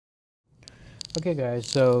Okay guys,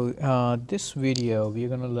 so this video we're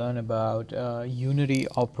going to learn about Unary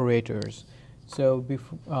operators. So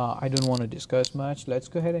before I don't want to discuss much, let's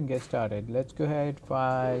go ahead and get started. Let's go ahead,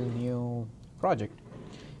 file, new project,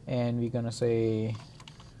 and we're going to say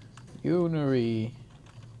Unary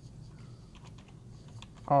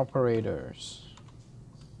Operators.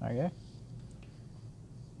 Okay,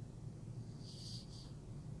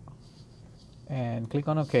 and click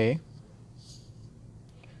on OK.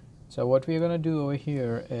 So what we're going to do over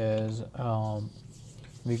here is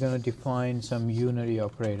we're going to define some unary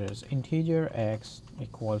operators. Integer x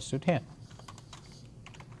equals to 10.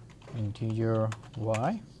 Integer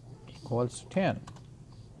y equals to 10.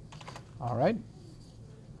 All right.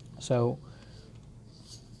 So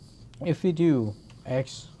if we do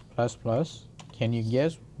x plus plus, can you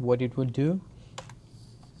guess what it would do?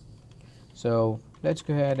 So let's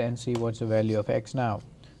go ahead and see what's the value of x now.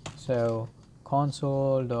 So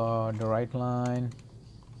console.writeLine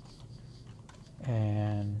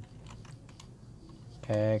and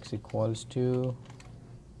x equals to,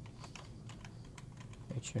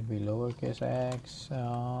 it should be lowercase x,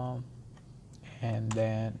 and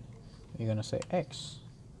then we're going to say x.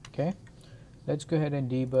 Okay, let's go ahead and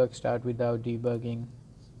debug. Start without debugging.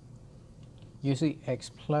 You see x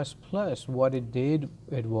plus plus, what it did,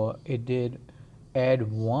 it did add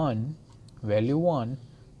 1, value 1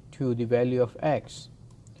 to the value of x.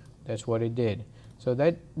 That's what it did. So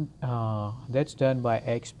that's done by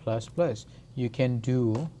x plus plus. You can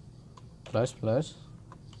do plus plus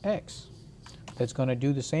x. That's going to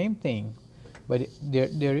do the same thing, but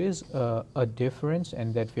there is a difference,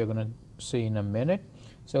 and that we are going to see in a minute.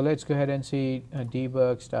 So let's go ahead and see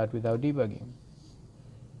debug. Start without debugging.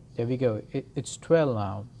 There we go. It's 12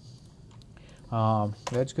 now.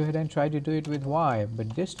 Let's go ahead and try to do it with y,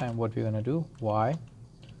 but this time what we're going to do, y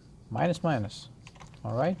minus minus.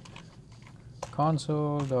 All right,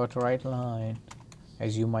 console.writeLine,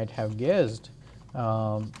 as you might have guessed,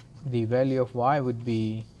 the value of y would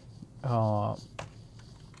be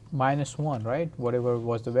minus 1, right? Whatever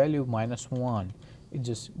was the value, minus 1. It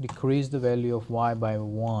just decreased the value of y by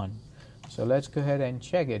 1. So let's go ahead and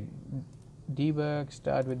check it. Debug,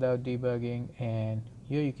 start without debugging, and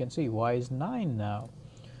here you can see y is 9 now.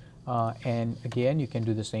 And again, you can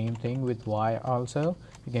do the same thing with y also.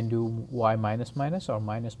 You can do y minus minus or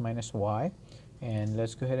minus minus y, and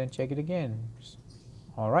let's go ahead and check it again.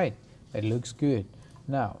 All right, that looks good.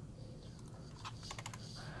 Now,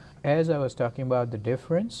 as I was talking about the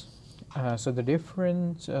difference, so the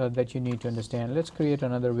difference that you need to understand, let's create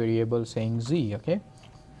another variable saying z, okay,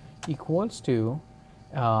 equals to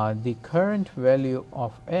the current value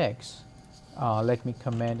of x. Let me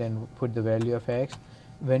comment and put the value of x.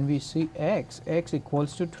 When we see x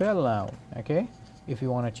equals to 12 now. Okay, if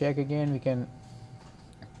you want to check again, we can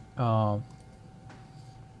now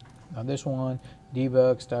this one,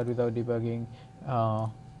 debug, start without debugging.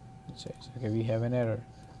 It says, okay, we have an error.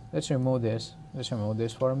 Let's remove this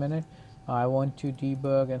for a minute. I want to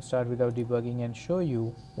debug and start without debugging and show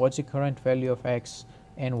you what's the current value of x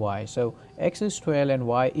and y. So x is 12 and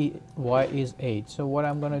y is 8. So what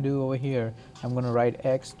I'm going to do over here, I'm going to write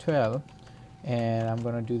x 12, and I'm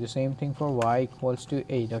going to do the same thing for y equals to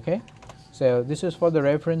 8. Okay, so this is for the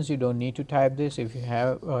reference. You don't need to type this. If you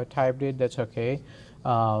have typed it, that's okay,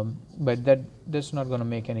 but that's not going to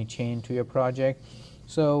make any change to your project.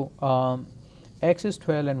 So x is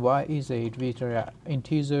 12 and y is 8, which are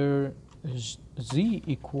integer z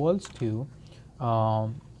equals to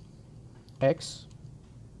x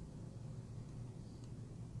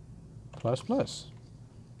plus plus,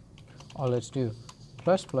 or let's do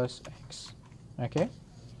plus plus x. Okay,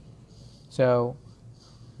 so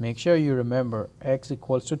make sure you remember x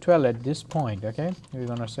equals to 12 at this point. Okay, we're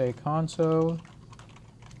going to say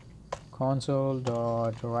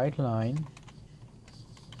console.writeLine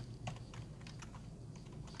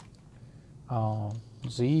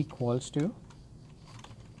z equals to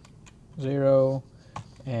 0,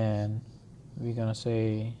 and we're going to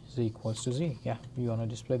say z equals to z. Yeah, we're going to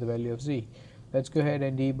display the value of z. Let's go ahead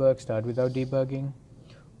and debug. Start without debugging.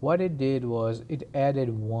 What it did was it added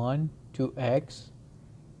 1 to x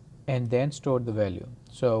and then stored the value.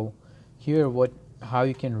 So here how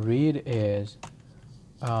you can read is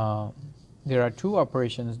there are two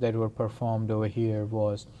operations that were performed over here.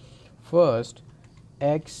 Was first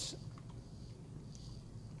x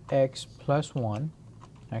plus 1,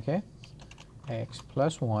 okay, x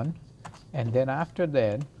plus 1, and then after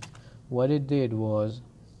that what it did was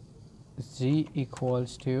z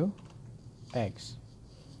equals to x.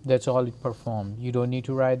 That's all it performed. You don't need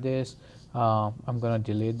to write this. I'm going to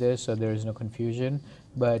delete this so there is no confusion,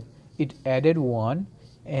 but it added 1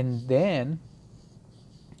 and then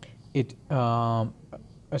it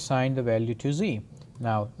assigned the value to z.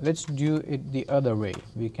 Now let's do it the other way.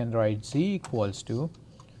 We can write z equals to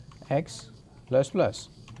x plus plus.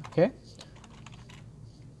 Okay,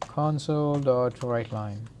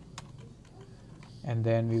 console.writeLine, and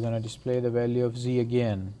then we're going to display the value of z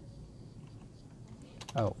again.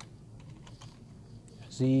 Oh,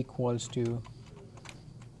 z equals to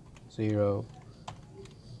 0.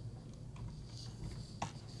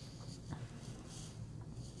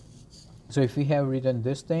 So if we have written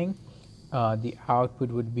this thing, the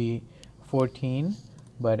output would be 14,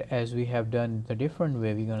 but as we have done the different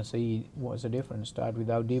way, we're going to see what's the difference. Start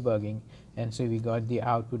without debugging, and so we got the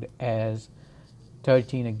output as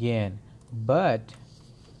 13 again. But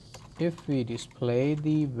if we display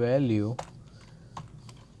the value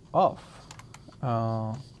of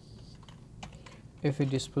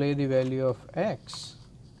x,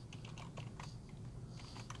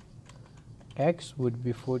 x would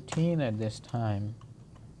be 14 at this time,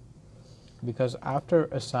 because after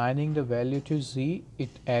assigning the value to z,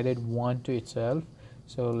 it added 1 to itself.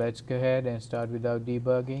 So let's go ahead and start without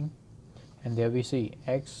debugging, and there we see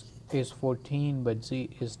x is 14 but z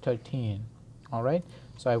is 13. Alright,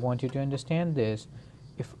 so I want you to understand this.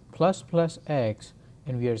 If plus plus x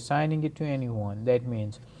and we are assigning it to anyone, that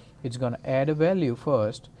means it's going to add a value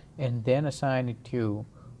first and then assign it to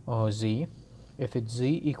z. If it's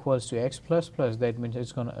z equals to x plus plus, that means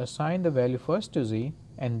it's going to assign the value first to z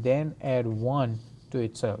and then add 1 to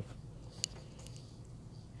itself.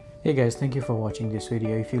 Hey guys, thank you for watching this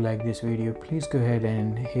video. If you like this video, please go ahead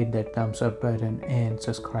and hit that thumbs up button and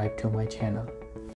subscribe to my channel.